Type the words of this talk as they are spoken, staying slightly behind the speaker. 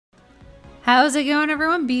How's it going,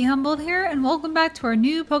 everyone? Be Humbled here, and welcome back to our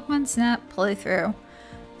new Pokemon Snap playthrough.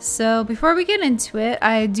 So before we get into it,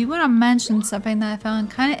 I do want to mention something that I found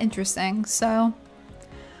kind of interesting. So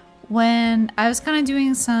when I was kind of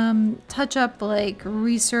doing some touch-up like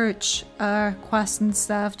research quests and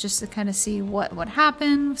stuff just to kind of see what would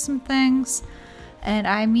happen with some things, and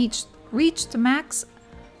I reached max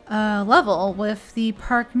level with the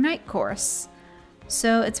Park Night course.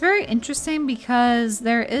 So it's very interesting because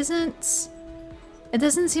it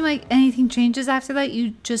doesn't seem like anything changes after that.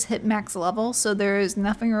 You just hit max level, so there's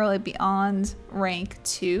nothing really beyond rank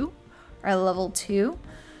 2 or level 2.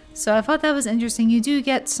 So I thought that was interesting. You do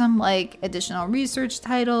get some like additional research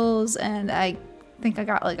titles, and I think I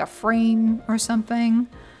got like a frame or something.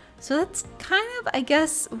 So that's kind of, I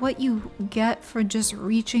guess, what you get for just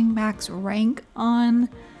reaching max rank on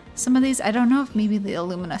some of these. I don't know if maybe the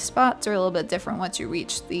Illumina spots are a little bit different once you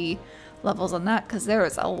reach the levels on that, because there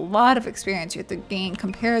is a lot of experience you have to gain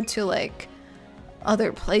compared to like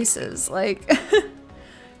other places, like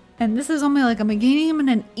and this is only like a Meganium and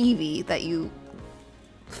an Eevee that you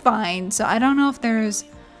find, so I don't know if there's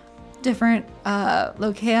different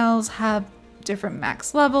locales have different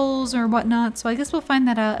max levels or whatnot, so I guess we'll find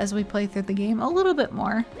that out as we play through the game a little bit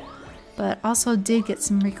more. But also did get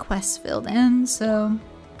some requests filled in, so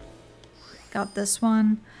got this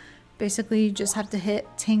one. Basically, you just have to hit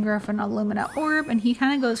Tangrowth and Illumina Orb, and he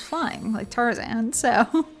kind of goes flying like Tarzan,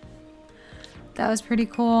 so that was pretty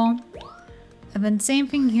cool. And then same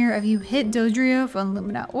thing here, if you hit Dodrio for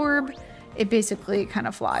Illumina Orb, it basically kind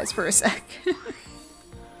of flies for a sec.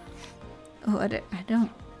 Oh, I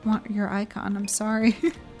don't want your icon, I'm sorry.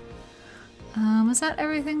 Was that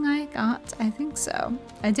everything I got? I think so.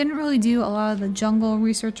 I didn't really do a lot of the jungle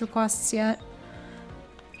research requests yet.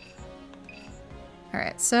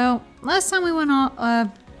 Alright, so last time we went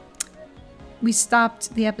on, we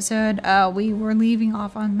stopped the episode, we were leaving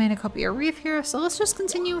off on Manacopia Reef here, so let's just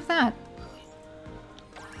continue with that.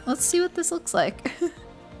 Let's see what this looks like.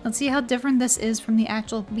 Let's see how different this is from the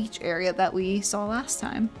actual beach area that we saw last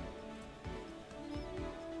time.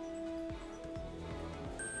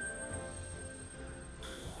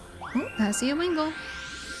 Oh, I see a Wingull.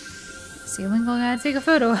 See a Wingull, gotta take a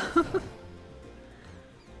photo.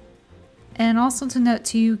 And also to note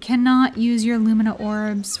too, you cannot use your Lumina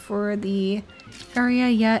Orbs for the area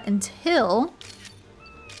yet until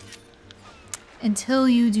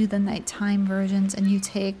you do the nighttime versions and you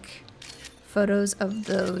take photos of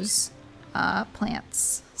those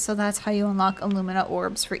plants. So that's how you unlock Illumina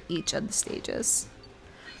Orbs for each of the stages.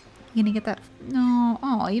 You gonna get that? No.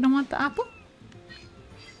 Oh, you don't want the apple?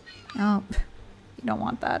 Oh, you don't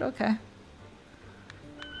want that. Okay.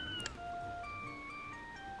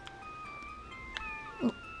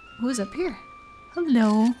 Who's up here?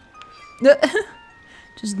 Hello.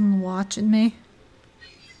 Just watching me.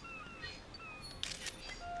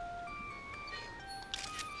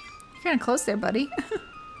 You're kind of close there, buddy.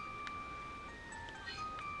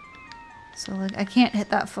 So, like, I can't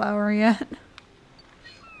hit that flower yet.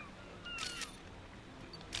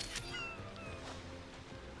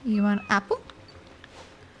 You want apple?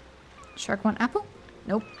 Shark want apple?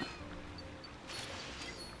 Nope.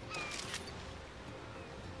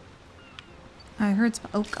 I heard some—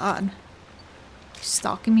 oh god. You're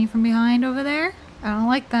stalking me from behind over there? I don't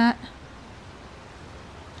like that.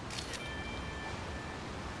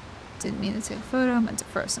 Didn't mean to take a photo, I meant to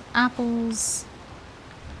throw some apples.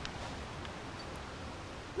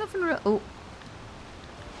 Nothing real— oh.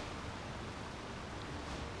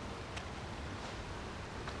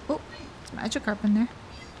 Oh, there's Magikarp in there.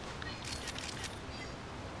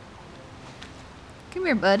 Come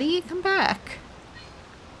here, buddy, come back.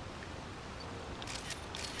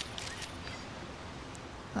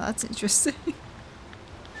 Oh, that's interesting.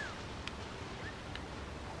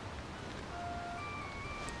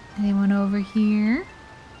 Anyone over here?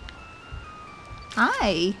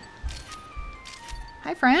 Hi.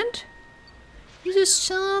 Hi, friend. You just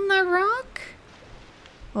chilling on that rock?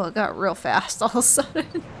 Well, it got real fast all of a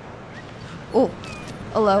sudden. Oh,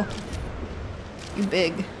 hello. You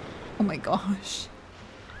big. Oh my gosh.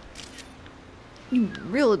 You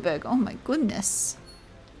really big. Oh my goodness.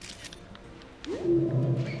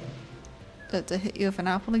 Did to hit you with an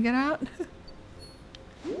apple to get out?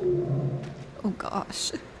 Oh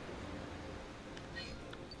gosh. That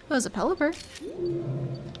was a Pelipper.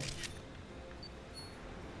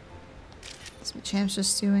 So Champ's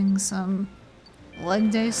just doing some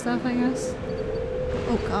leg day stuff, I guess.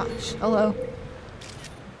 Oh gosh. Hello.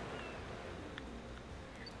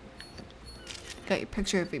 Got your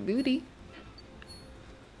picture of your booty.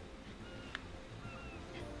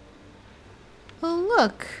 Oh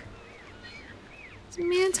look. It's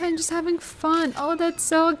Mantine just having fun. Oh, that's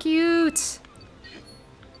so cute.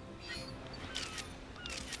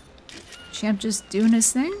 Champ just doing his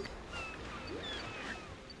thing.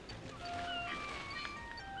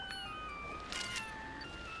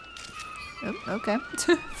 Oh, okay.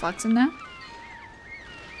 Flexing now.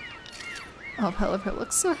 Oh, Pelipper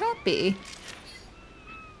looks so happy.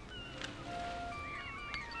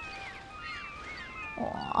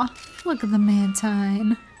 Aw, look at the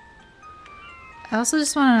Mantine. I also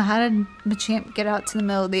just want to know, how did Machamp get out to the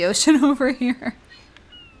middle of the ocean over here?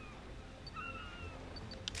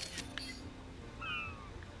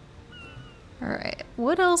 Alright,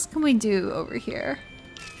 what else can we do over here?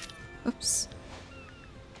 Oops.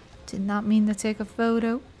 Did not mean to take a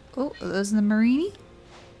photo. Oh, are those the Marini?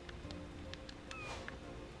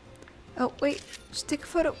 Oh, wait. Just take a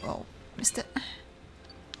photo. Oh, missed it.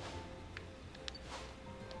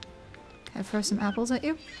 Can I throw some apples at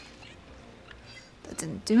you? That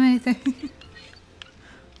didn't do anything.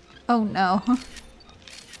 Oh no.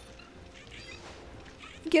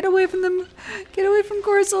 Get away from them! Get away from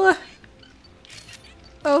Corsola!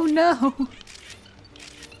 Oh no!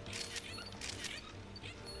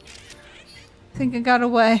 I think I got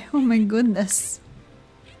away. Oh my goodness.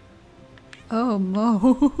 Oh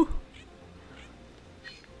Mo.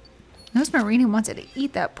 Those Marini wanted to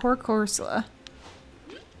eat that poor Corsola.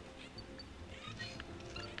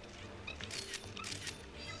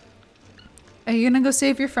 Are you gonna go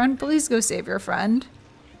save your friend? Please go save your friend.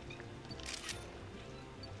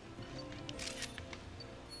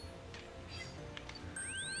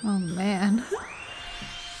 Oh man.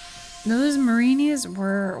 Those Marinis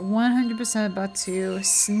were 100% about to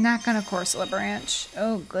snack on a Corsola branch.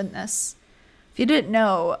 Oh goodness. If you didn't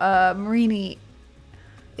know, Marini,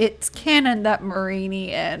 it's canon that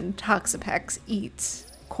Marini and Toxapex eat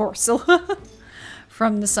Corsola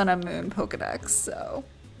from the Sun and Moon Pokedex, so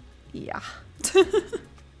yeah.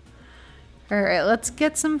 Alright, let's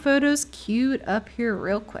get some photos queued up here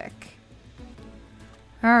real quick.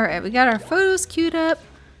 Alright, we got our photos queued up.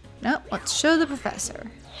 Nope, let's show the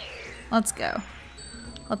professor. Let's go.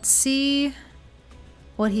 Let's see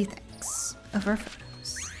what he thinks of our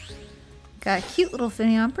photos. Got a cute little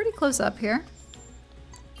Finneon pretty close up here.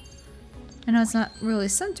 I know it's not really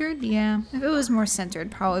centered. Yeah, if it was more centered,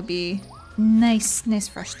 it'd probably be nice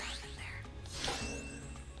fresh diamond there.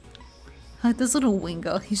 I like this little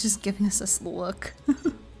Wingo. He's just giving us this look.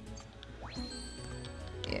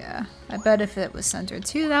 Yeah, I bet if it was centered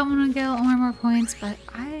too, that one would get a lot more points, but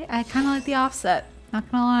I kind of like the offset,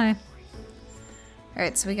 not gonna lie.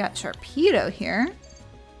 Alright, so we got Sharpedo here.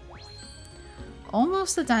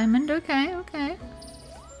 Almost a diamond, okay, okay.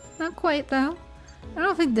 Not quite though. I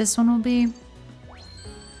don't think this one will be.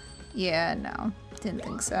 Yeah, no, didn't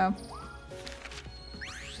think so.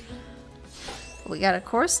 But we got a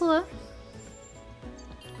Corsola.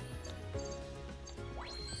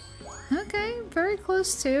 Okay, very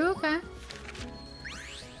close too, okay.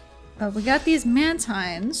 We got these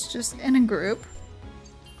Mantines just in a group.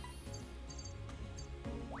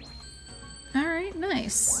 Alright,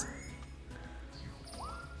 nice.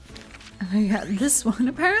 I got this one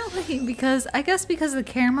apparently because, I guess because of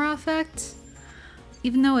the camera effect,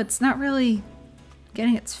 even though it's not really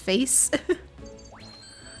getting its face.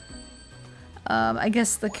 I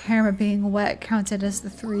guess the camera being wet counted as the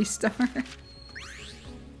 3-star.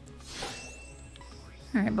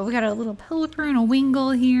 Alright, but we got a little Pelipper and a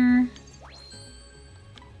Wingull here.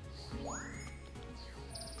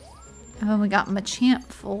 And then we got Machamp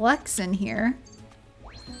flexing here.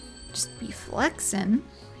 Just be flexing.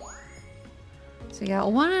 So we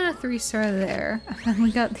got 1 and a 3-star there. And then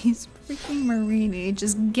we got these freaking Marini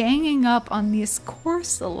just ganging up on this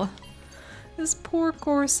Corsola. This poor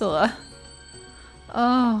Corsola.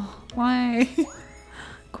 Oh, why?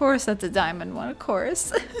 Of course that's a diamond one, of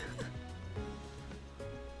course.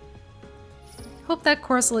 Hope that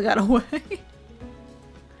Corsola got away.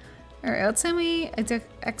 Alright, let's see how many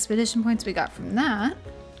expedition points we got from that.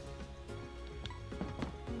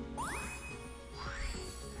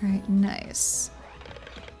 Alright, nice.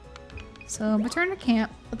 So, return to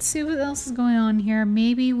camp. Let's see what else is going on here.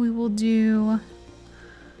 Maybe we will do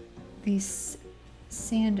the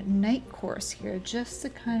sand night course here just to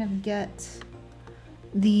kind of get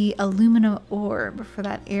the aluminum orb for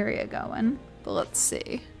that area going. But let's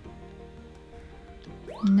see.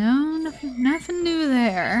 No, nothing new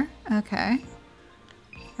there. Okay.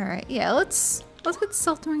 Alright, yeah, let's get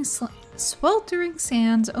Sweltering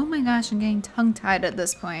Sands. Oh my gosh, I'm getting tongue-tied at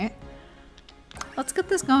this point. Let's get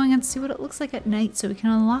this going and see what it looks like at night so we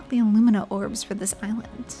can unlock the Illumina orbs for this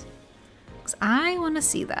island. Because I want to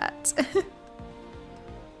see that.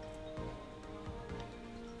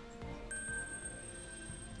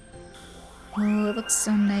 Oh, it looks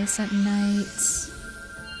so nice at night.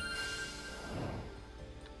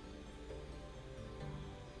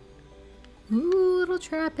 Ooh, little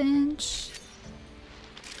trapinch.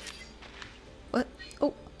 What?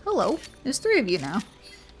 Oh, hello. There's 3 of you now.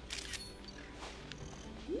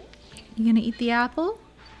 You gonna eat the apple?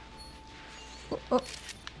 Oh, oh.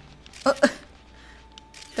 Oh.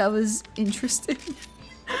 That was interesting.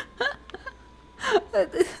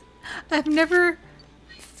 I've never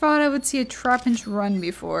thought I would see a trapinch run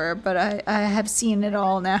before, but I have seen it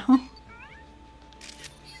all now.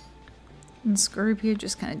 And Scorpio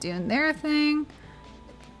just kind of doing their thing.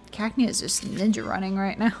 Cacnea is just ninja running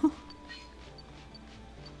right now.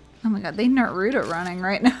 Oh my god, they Naruto running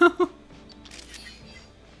right now. What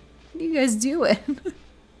are you guys doing?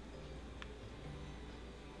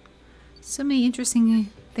 So many interesting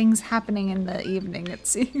things happening in the evening, it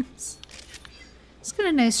seems. Let's get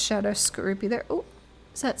a nice shot of Scorpio there. Oh,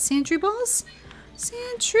 is that Sandshrew balls?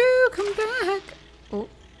 Sandshrew, come back! Oh,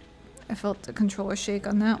 I felt the controller shake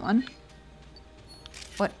on that one.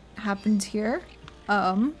 What happened here?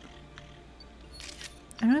 I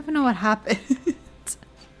don't even know what happened.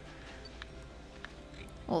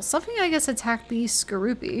 Well, something I guess attacked the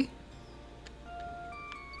Skorupi.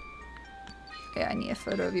 Okay, I need a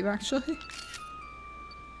photo of you actually.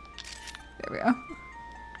 There we go.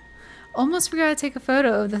 Almost forgot to take a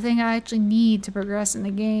photo of the thing I actually need to progress in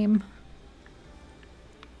the game.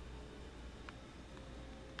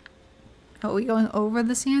 Oh, are we going over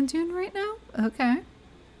the sand dune right now? Okay.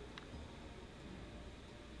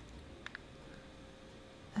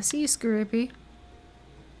 I see you, Skorupi.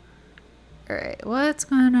 Alright, what's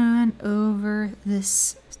going on over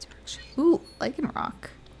this direction? Ooh, lichen rock.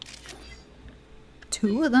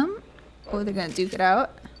 2 of them? Oh, they're gonna duke it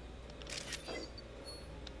out.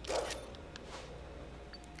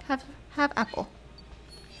 Have apple.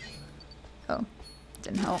 Oh,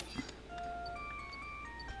 didn't help.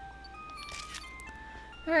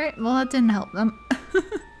 Alright, well that didn't help them.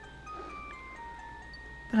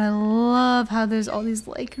 But I love how there's all these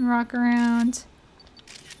lichen rock around.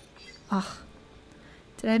 Ugh.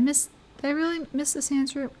 Did I really miss the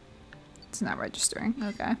Sandshrew? It's not registering.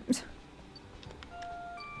 Okay.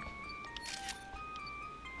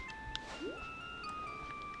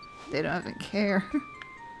 They don't even care.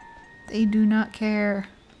 They do not care.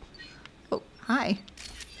 Oh, hi.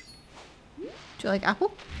 Do you like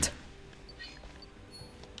apple?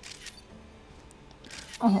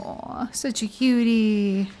 Oh, such a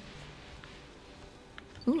cutie.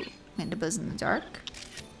 Ooh, Mandibuzz in the dark.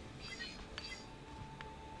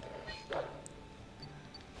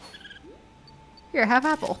 Here, have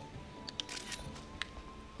apple.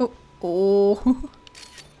 Oh, oh.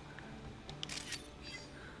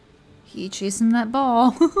 He chasing that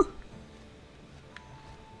ball. Let's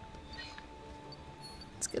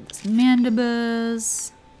get this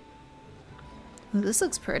Mandibuzz. Ooh, this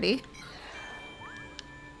looks pretty.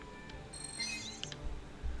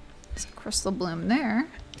 There's a crystal bloom there.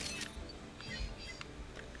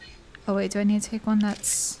 Oh wait, do I need to take one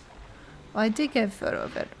that's... Well, I did get a photo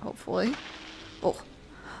of it, hopefully. Oh.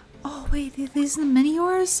 Oh wait, these are the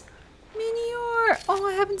Miniors? Minior! Oh,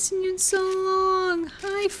 I haven't seen you in so long.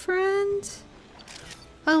 Hi, friend.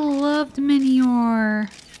 I loved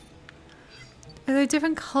Minior. Are there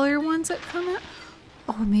different color ones that come out?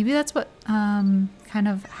 Oh, maybe that's what kind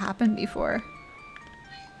of happened before.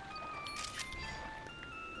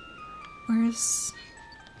 Where's...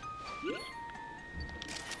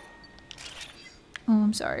 Oh,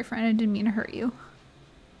 I'm sorry, friend. I didn't mean to hurt you.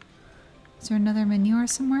 Is there another Minior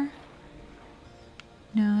somewhere?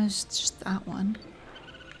 No, it's just that one.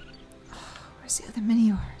 Oh, where's the other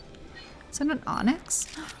Minior? Is that an Onyx?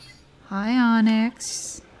 Hi,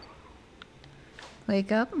 Onyx.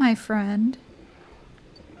 Wake up, my friend.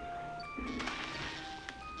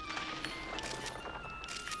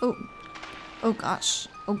 Oh. Oh gosh.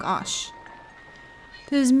 Oh gosh.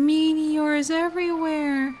 There's meteors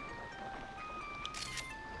everywhere.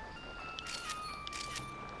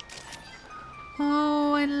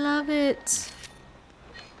 Oh, I love it.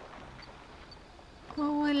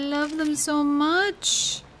 Oh, I love them so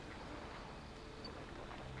much.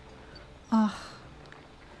 Oh.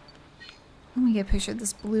 Let me get a picture of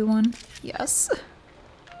this blue one. Yes.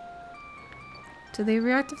 Do they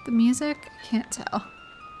react with the music? I can't tell.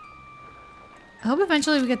 I hope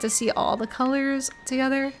eventually we get to see all the colors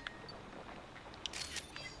together.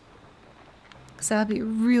 Because that would be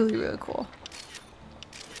really, really cool.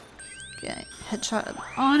 Get a headshot of the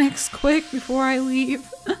Onyx quick before I leave.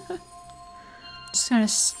 Just gonna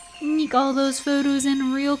sneak all those photos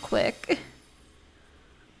in real quick.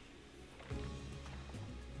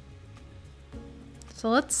 So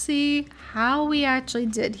let's see how we actually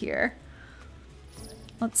did here.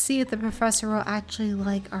 Let's see if the professor will actually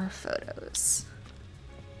like our photos.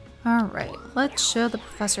 Alright, let's show the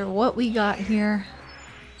professor what we got here.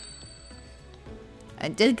 I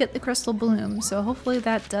did get the crystal bloom, so hopefully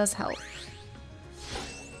that does help.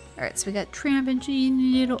 Alright, so we got Tramp and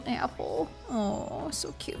little apple. Oh,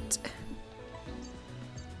 so cute.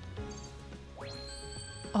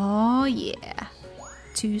 Oh yeah,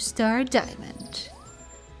 2-star diamond.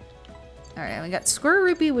 Alright, we got Square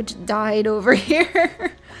Rupee, which died over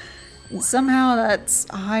here. And somehow that's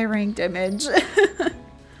a high ranked image.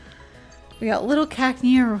 We got little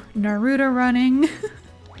Cacnea Naruto running.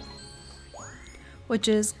 Which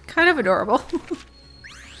is kind of adorable.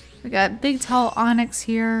 We got big tall Onyx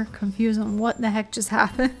here, confused on what the heck just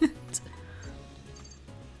happened.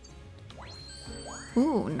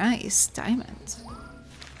 Ooh, nice diamond.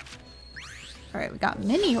 Alright, we got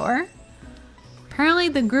Minior. Apparently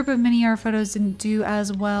the group of Minior photos didn't do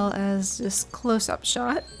as well as this close-up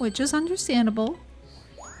shot, which is understandable.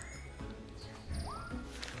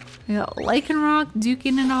 We got Lycanroc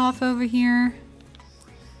duking it off over here.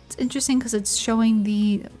 It's interesting because it's showing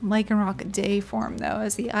the Lycanroc day form though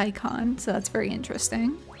as the icon, so that's very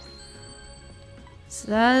interesting.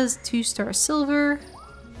 So that is 2-star silver.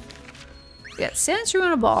 We got Sandshrew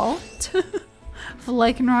on a ball. For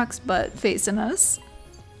Lycanroc's butt facing us.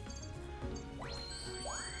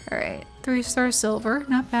 Alright, 3-star silver.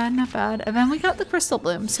 Not bad, not bad. And then we got the crystal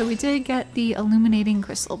bloom, so we did get the illuminating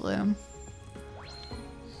crystal bloom.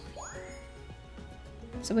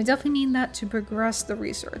 So we definitely need that to progress the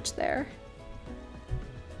research there.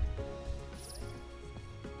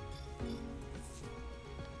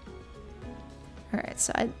 Alright,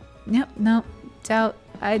 so I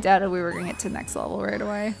doubted we were gonna get to the next level right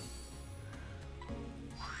away.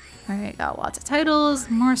 Alright, got lots of titles,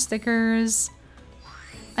 more stickers,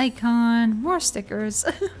 icon, more stickers.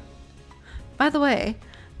 By the way,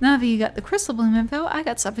 now that you got the crystal bloom info, I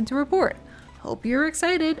got something to report. Hope you're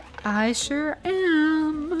excited. I sure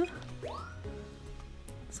am.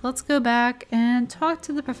 So let's go back and talk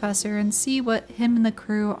to the professor and see what him and the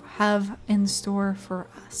crew have in store for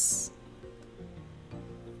us.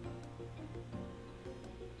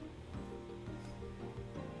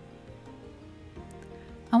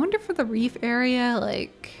 I wonder for the reef area,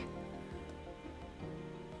 like,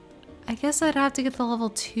 I guess I'd have to get the level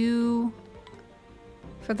 2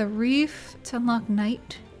 for the reef to unlock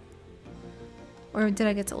night. Or did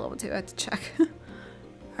I get to level 2? I have to check.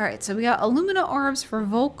 Alright, so we got Illumina Orbs for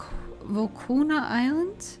Volcuna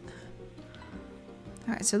Island.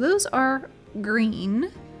 Alright, so those are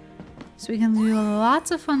green. So we can do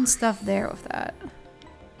lots of fun stuff there with that.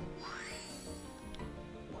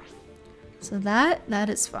 So that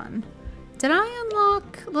is fun. Did I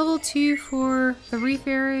unlock level 2 for the reef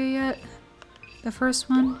area yet? The first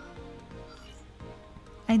one?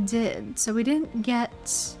 I did. So we didn't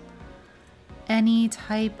get any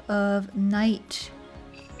type of night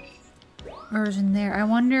version there. I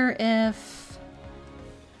wonder if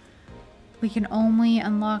we can only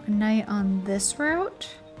unlock night on this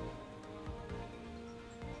route.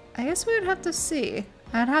 I guess we would have to see.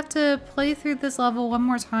 I'd have to play through this level one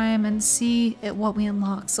more time and see what we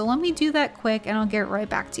unlock. So let me do that quick and I'll get right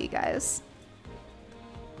back to you guys.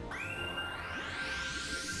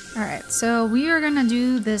 Alright, so we are gonna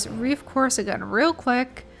do this reef course again real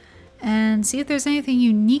quick and see if there's anything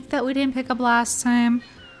unique that we didn't pick up last time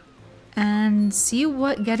and see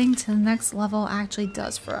what getting to the next level actually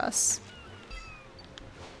does for us.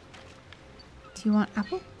 Do you want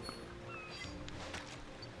apple?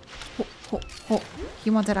 Oh, he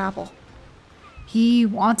wanted apple. He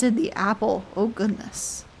wanted the apple. Oh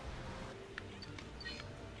goodness.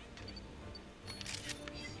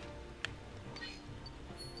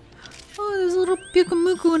 Oh, there's a little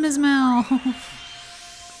Pyukumuku in his mouth.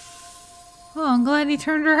 Oh, I'm glad he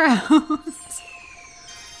turned around.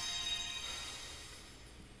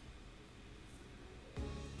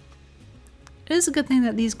 It is a good thing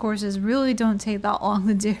that these courses really don't take that long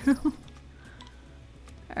to do.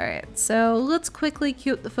 Alright, so let's quickly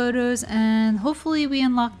queue up the photos and hopefully we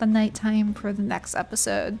unlock the nighttime for the next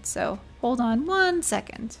episode. So hold on 1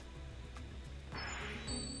 second.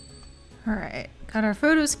 Alright, got our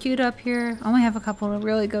photos queued up here. Only have a couple to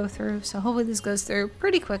really go through, so hopefully this goes through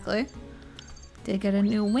pretty quickly. Did get a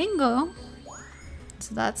new Wingo,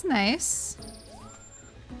 so that's nice.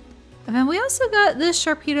 And then we also got this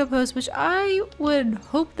Sharpedo pose, which I would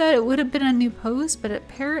hope that it would have been a new pose, but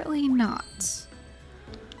apparently not.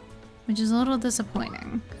 Which is a little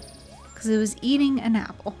disappointing, because it was eating an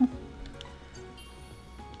apple.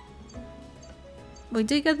 We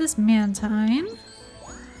did get this Mantine.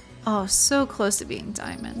 Oh, so close to being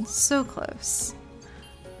diamond. So close.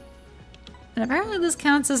 And apparently this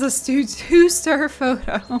counts as a 2-star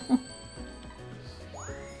photo.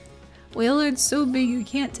 Whaler's so big you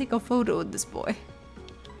can't take a photo of this boy.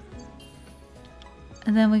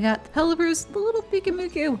 And then we got the Pelipper's, the little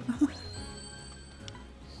Pikamuku.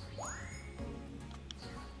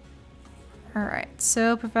 Alright,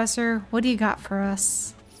 so Professor, what do you got for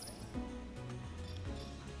us?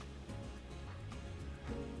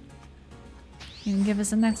 You can give us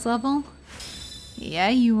the next level? Yeah,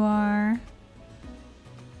 you are.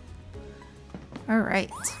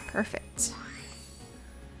 Alright, perfect.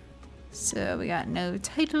 So we got no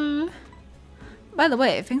title. By the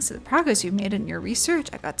way, thanks to the progress you've made in your research,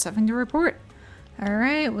 I got something to report.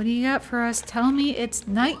 Alright, what do you got for us? Tell me it's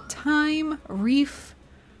nighttime reef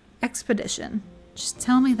expedition. Just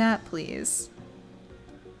tell me that, please.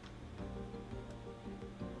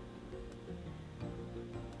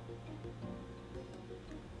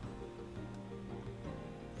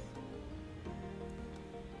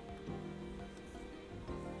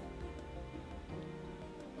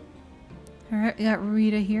 Alright, we got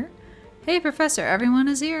Rita here. Hey Professor, everyone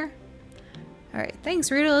is here. Alright,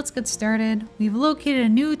 thanks Rita, let's get started. We've located a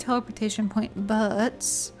new teleportation point,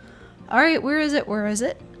 but... Alright, where is it? Where is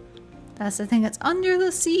it? That's the thing that's under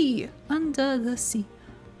the sea. Under the sea.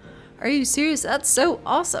 Are you serious? That's so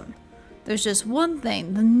awesome. There's just one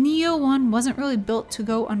thing. The Neo one wasn't really built to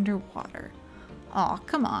go underwater. Aw,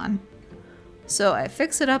 come on. So I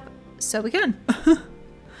fix it up so we can.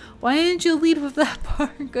 Why didn't you lead with that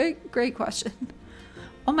part? Great question.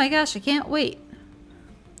 Oh my gosh, I can't wait.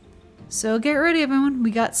 So get ready everyone,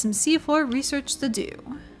 we got some seafloor research to do.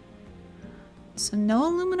 So no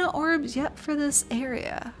Illumina orbs yet for this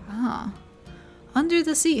area. Huh. Under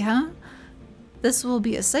the sea, huh? This will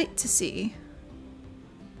be a sight to see.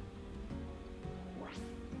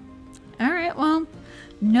 Alright, well,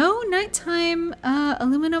 no nighttime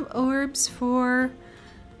aluminum orbs for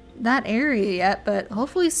that area yet, but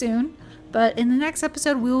hopefully soon. But in the next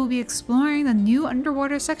episode, we will be exploring the new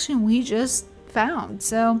underwater section we just found.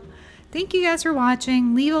 So thank you guys for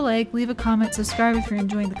watching. Leave a like, leave a comment, subscribe if you're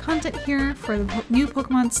enjoying the content here for the new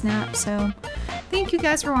Pokemon Snap. So thank you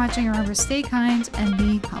guys for watching. Remember, stay kind and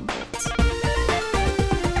be humbled.